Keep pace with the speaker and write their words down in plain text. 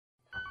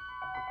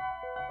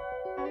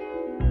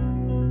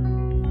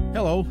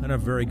Hello, and a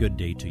very good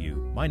day to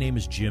you. My name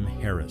is Jim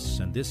Harris,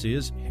 and this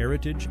is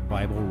Heritage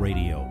Bible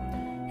Radio.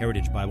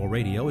 Heritage Bible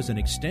Radio is an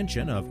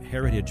extension of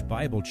Heritage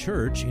Bible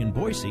Church in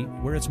Boise,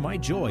 where it's my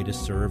joy to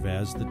serve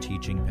as the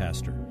teaching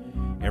pastor.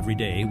 Every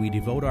day, we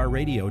devote our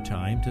radio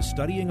time to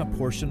studying a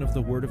portion of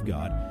the Word of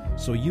God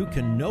so you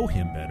can know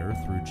Him better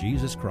through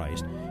Jesus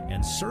Christ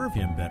and serve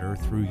Him better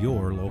through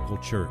your local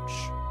church.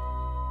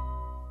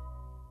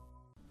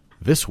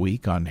 This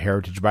week on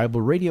Heritage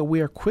Bible Radio,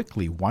 we are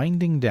quickly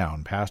winding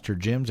down Pastor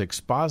Jim's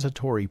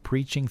expository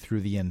preaching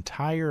through the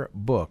entire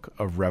book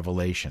of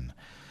Revelation.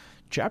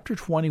 Chapter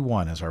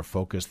 21 is our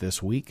focus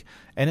this week,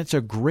 and it's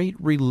a great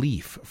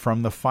relief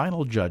from the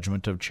final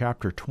judgment of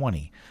chapter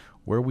 20,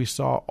 where we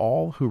saw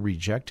all who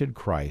rejected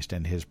Christ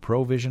and His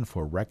provision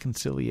for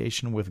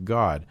reconciliation with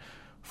God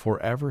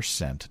forever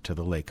sent to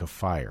the lake of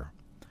fire.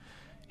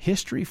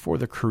 History for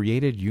the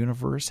created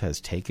universe has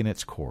taken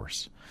its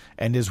course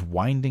and is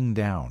winding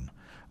down.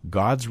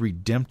 God's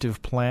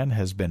redemptive plan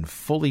has been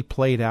fully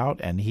played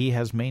out, and He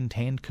has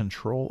maintained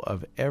control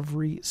of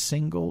every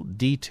single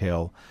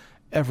detail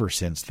ever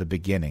since the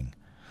beginning.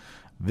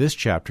 This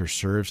chapter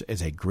serves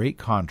as a great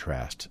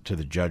contrast to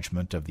the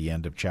judgment of the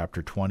end of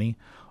chapter 20,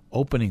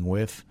 opening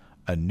with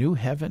a new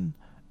heaven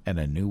and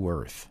a new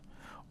earth.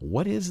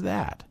 What is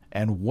that,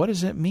 and what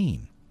does it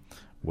mean?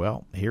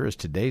 Well, here is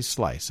today's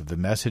slice of the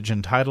message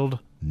entitled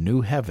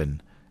New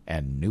Heaven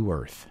and New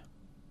Earth.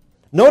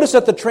 Notice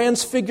at the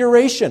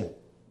Transfiguration,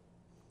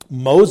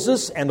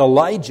 Moses and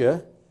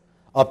Elijah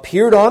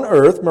appeared on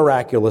earth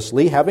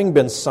miraculously, having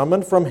been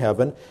summoned from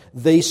heaven.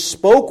 They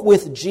spoke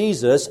with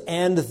Jesus,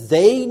 and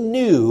they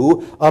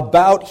knew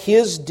about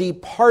His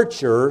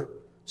departure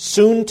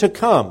soon to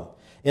come.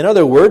 In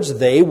other words,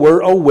 they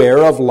were aware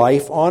of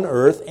life on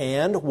earth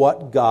and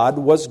what God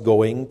was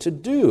going to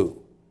do.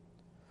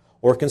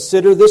 Or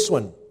consider this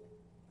one,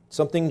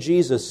 something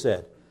Jesus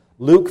said.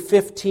 Luke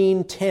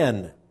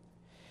 15:10.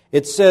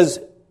 It says,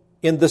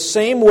 "In the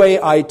same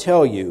way I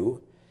tell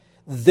you,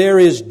 there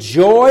is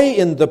joy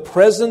in the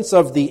presence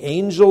of the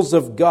angels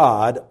of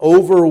God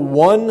over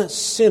one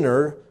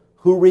sinner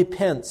who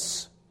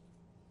repents."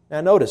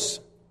 Now notice,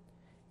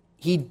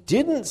 He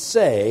didn't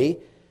say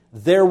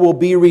there will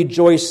be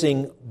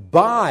rejoicing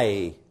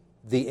by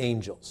the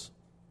angels.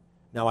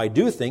 Now I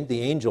do think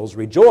the angels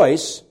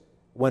rejoice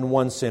when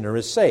one sinner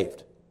is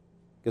saved,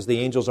 because the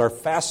angels are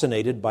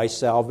fascinated by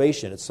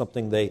salvation. It's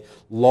something they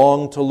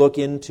long to look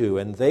into,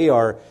 and they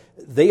are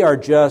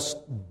just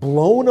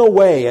blown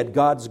away at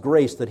God's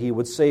grace that He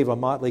would save a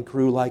motley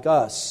crew like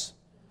us.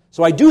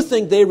 So I do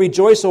think they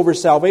rejoice over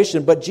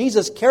salvation, but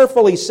Jesus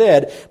carefully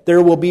said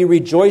there will be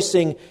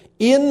rejoicing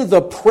in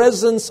the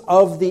presence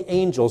of the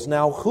angels.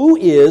 Now, who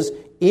is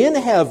in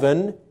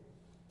heaven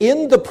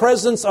in the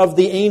presence of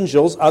the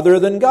angels other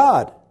than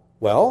God?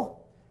 Well,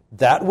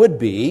 that would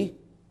be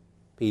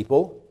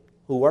people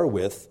who are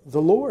with the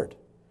Lord.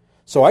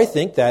 So I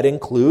think that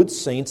includes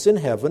saints in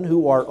heaven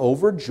who are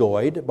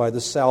overjoyed by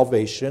the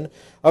salvation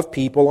of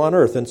people on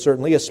earth, and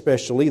certainly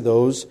especially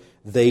those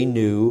they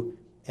knew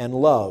and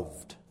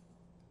loved.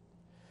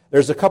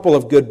 There's a couple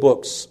of good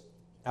books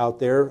out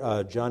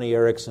there. Johnny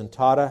Erickson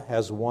Tata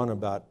has one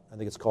about, I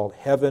think it's called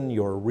Heaven,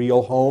 Your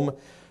Real Home.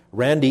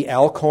 Randy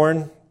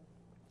Alcorn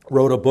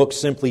wrote a book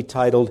simply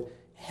titled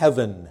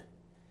Heaven.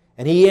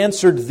 And he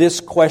answered this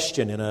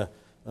question in a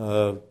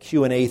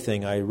Q&A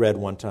thing I read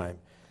one time.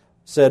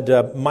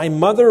 Said, "My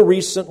mother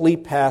recently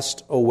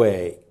passed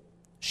away.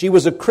 She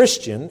was a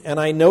Christian, and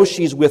I know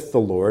she's with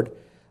the Lord,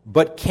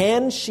 but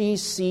can she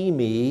see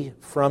me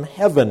from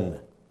heaven?"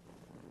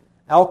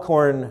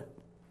 Alcorn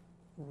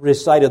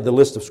recited the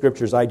list of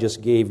scriptures I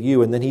just gave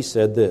you, and then he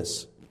said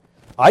this: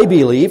 "I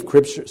believe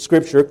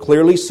Scripture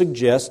clearly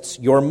suggests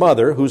your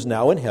mother, who's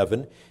now in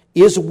heaven,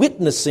 is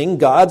witnessing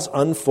God's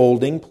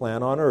unfolding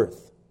plan on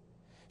earth.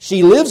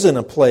 She lives in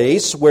a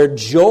place where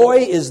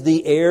joy is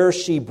the air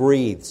she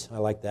breathes." I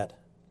like that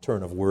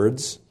turn of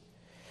words.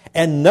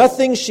 "And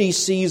nothing she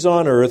sees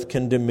on earth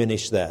can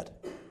diminish that.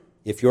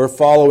 If you're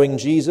following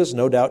Jesus,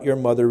 no doubt your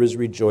mother is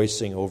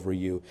rejoicing over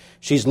you.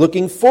 She's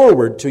looking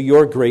forward to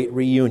your great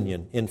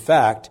reunion. In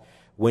fact,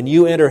 when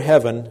you enter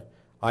heaven,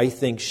 I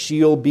think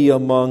she'll be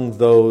among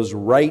those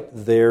right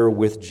there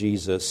with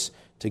Jesus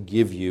to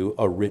give you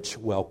a rich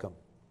welcome."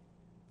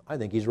 I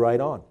think he's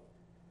right on.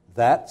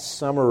 That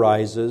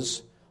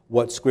summarizes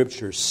what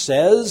Scripture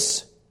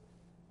says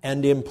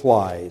and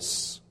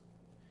implies.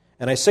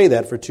 And I say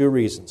that for two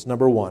reasons.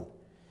 Number one,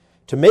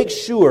 to make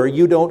sure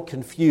you don't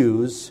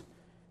confuse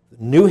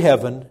the new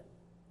heaven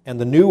and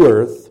the new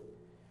earth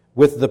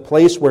with the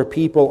place where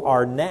people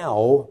are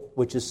now,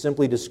 which is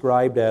simply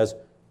described as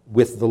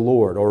with the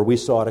Lord. Or we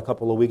saw it a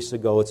couple of weeks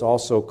ago, it's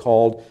also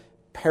called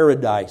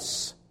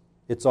paradise.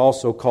 It's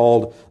also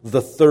called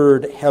the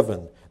third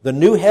heaven. The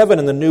new heaven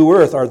and the new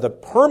earth are the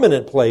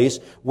permanent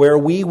place where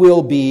we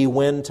will be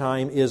when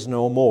time is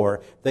no more.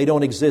 They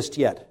don't exist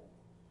yet.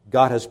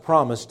 God has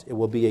promised it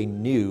will be a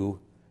new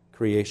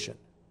creation.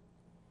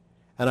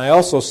 And I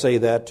also say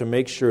that to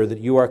make sure that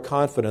you are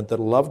confident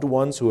that loved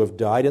ones who have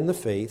died in the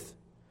faith,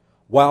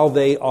 while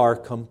they are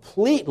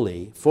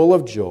completely full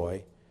of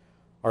joy,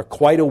 are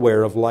quite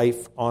aware of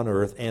life on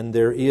earth, and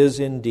there is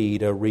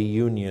indeed a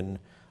reunion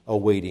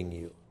awaiting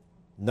you.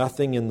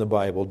 Nothing in the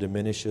Bible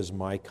diminishes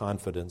my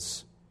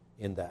confidence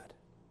in that.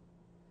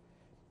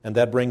 And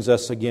that brings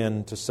us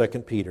again to 2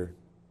 Peter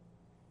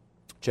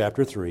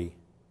chapter 3.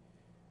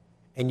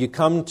 And you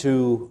come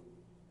to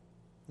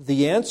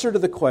the answer to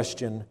the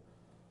question,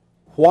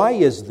 why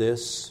is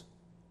this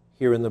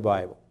here in the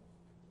Bible?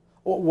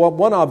 Well,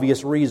 one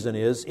obvious reason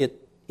is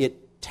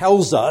it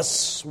tells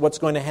us what's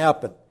going to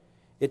happen.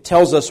 It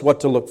tells us what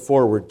to look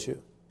forward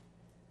to.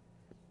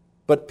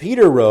 But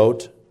Peter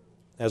wrote,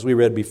 as we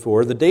read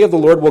before, the day of the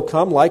Lord will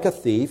come like a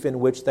thief, in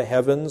which the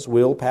heavens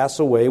will pass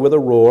away with a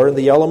roar, and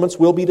the elements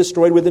will be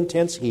destroyed with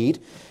intense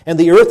heat, and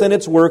the earth and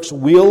its works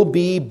will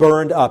be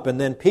burned up. And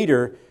then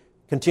Peter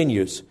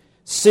continues,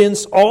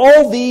 since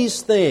all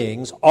these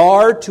things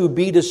are to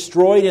be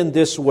destroyed in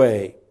this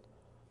way,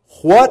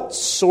 what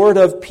sort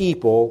of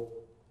people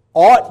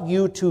ought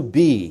you to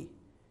be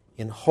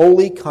in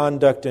holy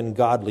conduct and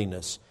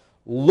godliness,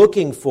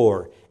 looking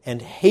for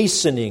and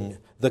hastening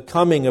the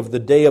coming of the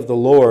day of the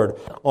Lord,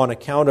 on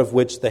account of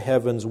which the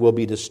heavens will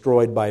be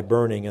destroyed by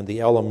burning and the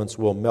elements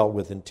will melt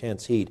with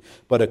intense heat.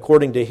 But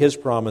according to His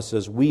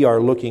promises, we are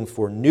looking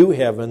for new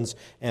heavens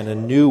and a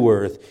new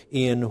earth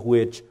in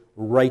which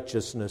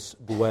righteousness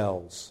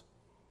dwells.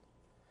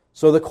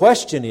 So the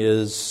question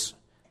is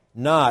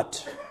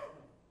not,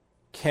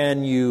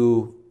 can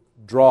you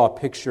draw a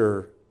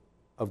picture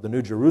of the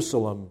New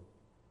Jerusalem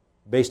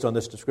based on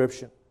this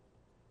description?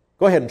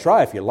 Go ahead and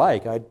try if you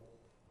like. I'd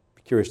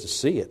be curious to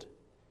see it.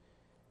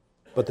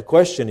 But the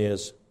question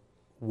is,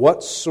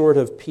 what sort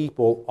of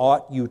people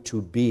ought you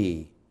to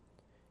be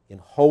in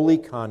holy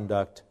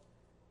conduct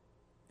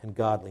and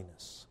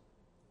godliness?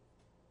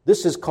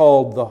 This is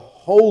called the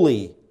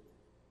holy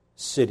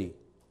city,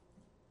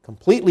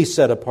 completely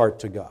set apart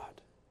to God.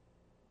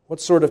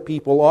 What sort of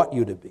people ought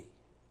you to be?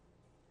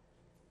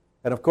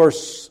 And of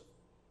course,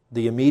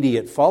 the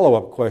immediate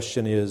follow-up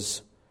question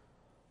is,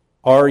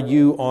 are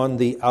you on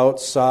the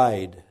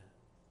outside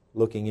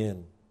looking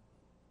in?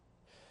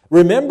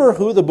 Remember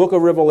who the book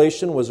of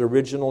Revelation was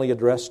originally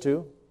addressed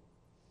to?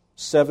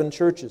 7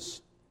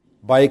 churches.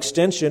 By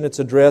extension, it's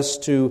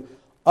addressed to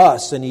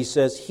us. And he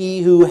says,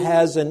 he who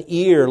has an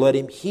ear, let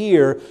him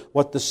hear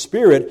what the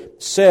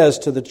Spirit says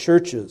to the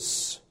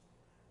churches.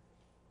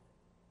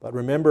 But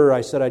remember,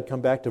 I said I'd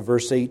come back to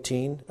verse 8.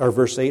 He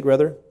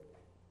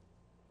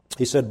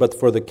said, but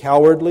for the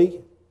cowardly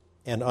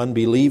and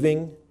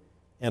unbelieving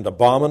and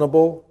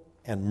abominable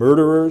and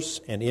murderers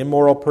and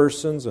immoral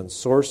persons and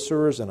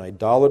sorcerers and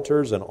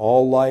idolaters and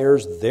all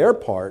liars, their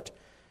part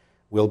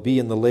will be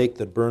in the lake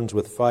that burns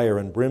with fire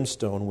and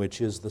brimstone,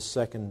 which is the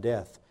second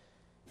death.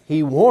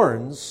 He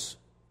warns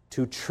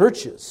to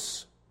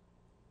churches,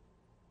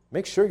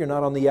 make sure you're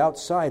not on the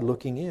outside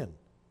looking in.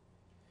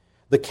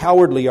 The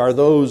cowardly are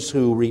those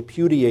who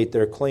repudiate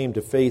their claim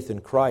to faith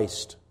in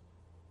Christ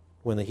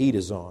when the heat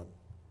is on.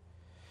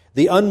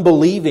 The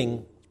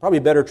unbelieving, probably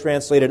better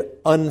translated,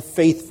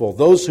 unfaithful,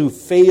 those who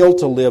fail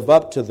to live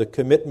up to the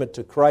commitment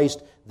to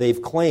Christ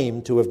they've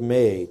claimed to have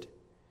made.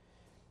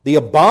 The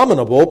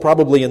abominable,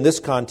 probably in this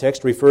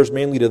context, refers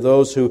mainly to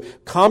those who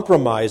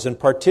compromise and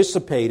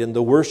participate in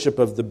the worship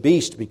of the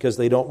beast because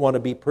they don't want to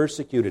be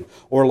persecuted.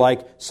 Or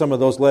like some of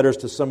those letters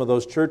to some of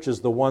those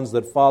churches, the ones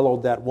that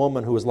followed that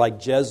woman who was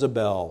like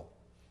Jezebel.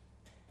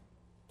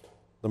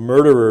 The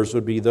murderers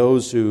would be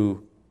those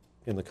who,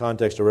 in the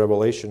context of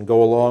Revelation,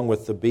 go along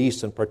with the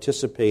beast and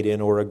participate in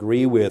or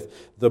agree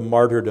with the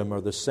martyrdom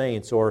of the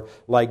saints. Or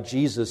like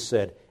Jesus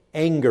said,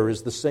 anger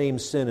is the same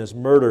sin as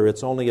murder.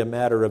 It's only a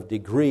matter of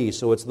degree.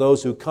 So it's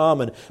those who come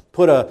and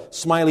put a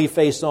smiley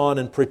face on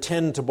and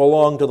pretend to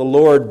belong to the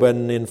Lord, but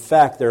in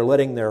fact they're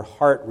letting their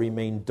heart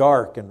remain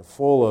dark and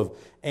full of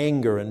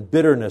anger and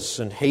bitterness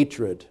and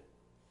hatred.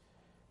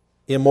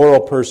 Immoral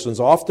persons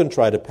often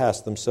try to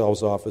pass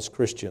themselves off as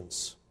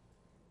Christians.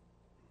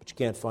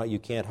 But you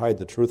can't hide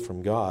the truth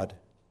from God.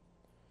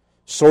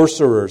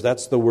 Sorcerers,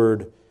 that's the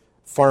word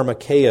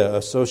pharmakeia,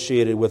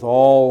 associated with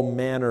all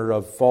manner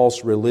of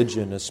false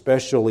religion,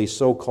 especially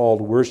so-called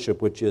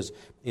worship, which is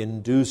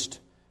induced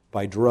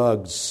by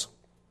drugs.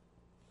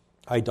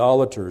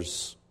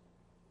 Idolaters.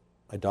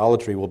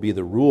 Idolatry will be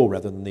the rule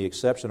rather than the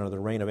exception under the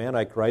reign of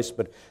Antichrist.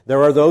 But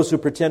there are those who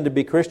pretend to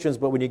be Christians,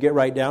 but when you get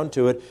right down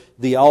to it,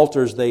 the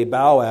altars they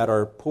bow at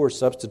are poor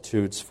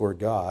substitutes for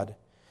God.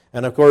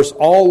 And of course,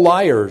 all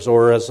liars,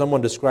 or as someone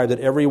described it,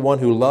 everyone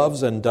who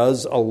loves and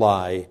does a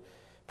lie.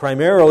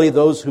 Primarily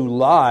those who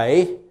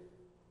lie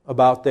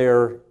about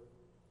their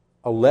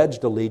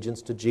alleged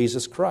allegiance to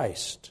Jesus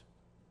Christ.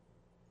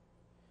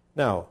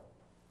 Now,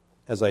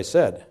 as I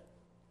said,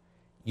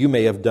 you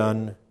may have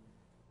done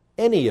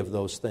any of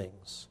those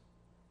things.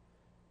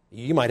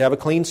 You might have a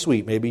clean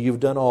sweep. Maybe you've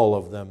done all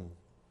of them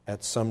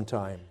at some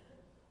time.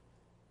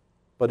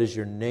 But is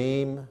your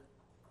name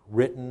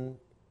written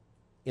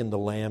in the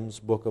Lamb's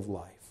book of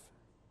life?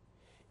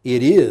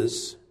 It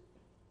is,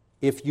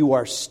 if you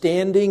are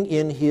standing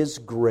in His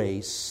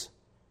grace,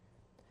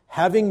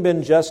 having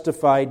been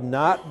justified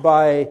not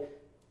by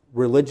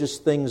religious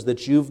things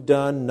that you've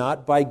done,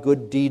 not by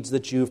good deeds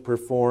that you've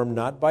performed,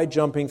 not by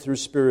jumping through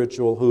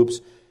spiritual hoops,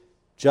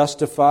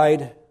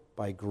 justified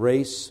by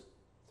grace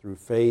through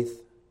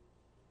faith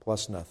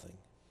plus nothing.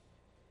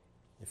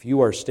 If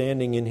you are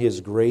standing in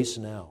His grace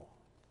now,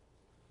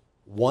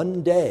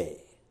 one day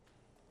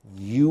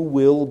you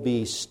will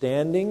be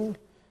standing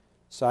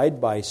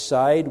side by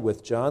side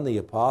with John the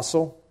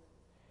Apostle,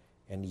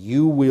 and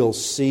you will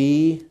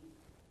see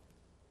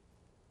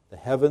the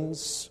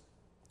heavens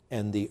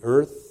and the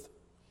earth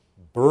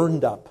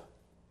burned up,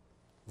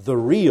 the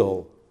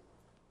real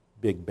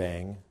Big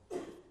Bang.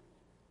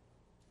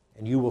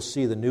 And you will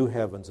see the new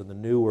heavens and the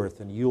new earth,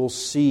 and you'll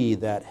see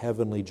that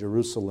heavenly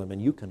Jerusalem,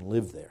 and you can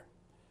live there,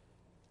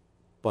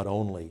 but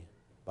only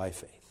by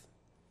faith,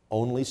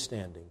 only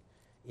standing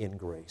in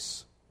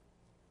grace.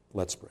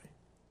 Let's pray.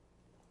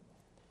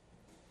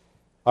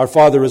 Our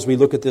Father, as we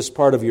look at this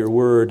part of your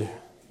word,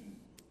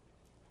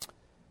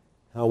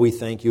 how we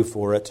thank you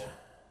for it.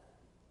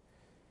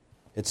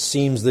 It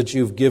seems that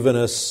you've given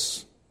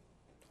us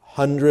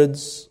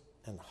hundreds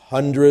and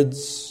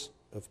hundreds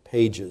of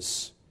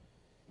pages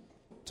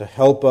to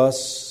help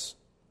us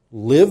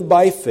live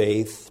by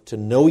faith, to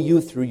know you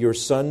through your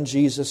Son,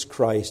 Jesus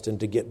Christ, and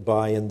to get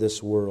by in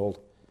this world.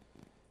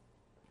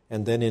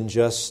 And then in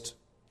just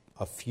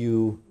a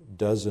few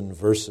dozen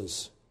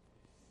verses,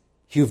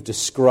 you've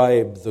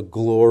described the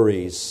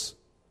glories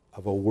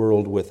of a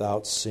world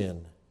without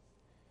sin,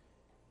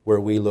 where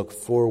we look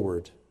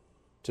forward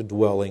to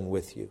dwelling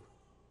with you.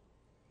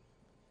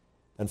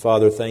 And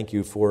Father, thank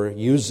you for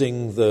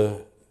using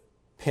the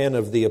pen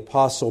of the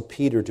Apostle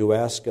Peter to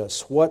ask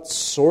us, what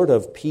sort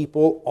of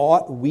people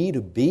ought we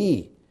to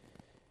be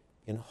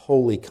in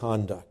holy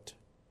conduct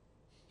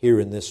here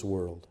in this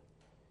world?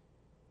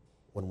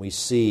 When we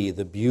see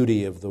the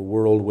beauty of the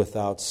world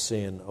without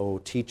sin, oh,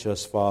 teach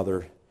us,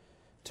 Father,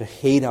 to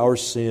hate our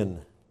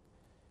sin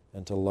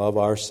and to love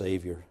our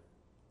Savior.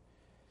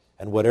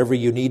 And whatever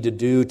you need to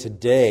do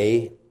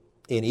today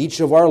in each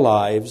of our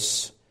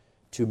lives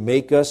to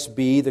make us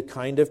be the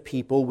kind of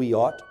people we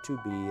ought to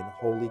be in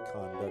holy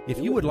conduct. If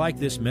you would like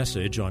this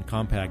message on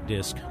compact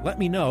disc, let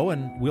me know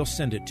and we'll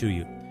send it to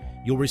you.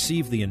 You'll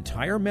receive the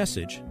entire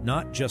message,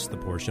 not just the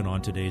portion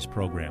on today's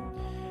program.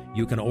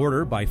 You can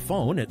order by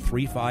phone at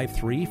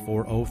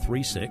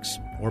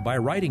 353-4036 or by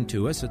writing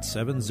to us at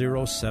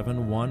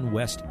 7071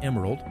 West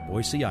Emerald,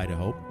 Boise,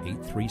 Idaho,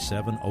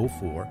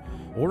 83704,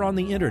 or on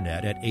the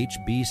internet at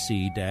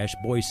hbc-boise.org.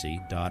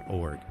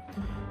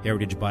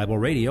 Heritage Bible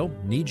Radio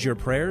needs your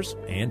prayers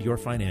and your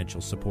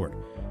financial support.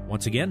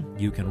 Once again,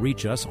 you can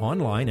reach us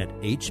online at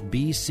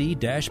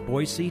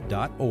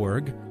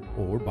hbc-boise.org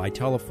or by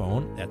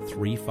telephone at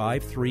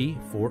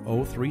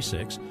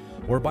 353-4036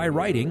 or by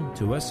writing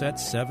to us at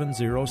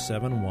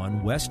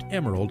 7071 West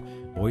Emerald,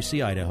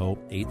 Boise, Idaho,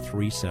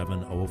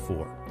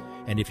 83704.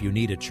 And if you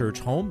need a church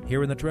home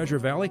here in the Treasure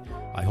Valley,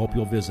 I hope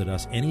you'll visit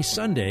us any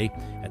Sunday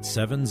at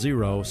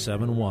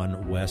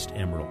 7071 West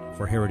Emerald.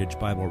 For Heritage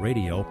Bible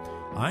Radio,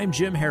 I'm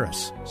Jim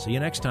Harris. See you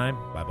next time.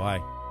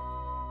 Bye-bye.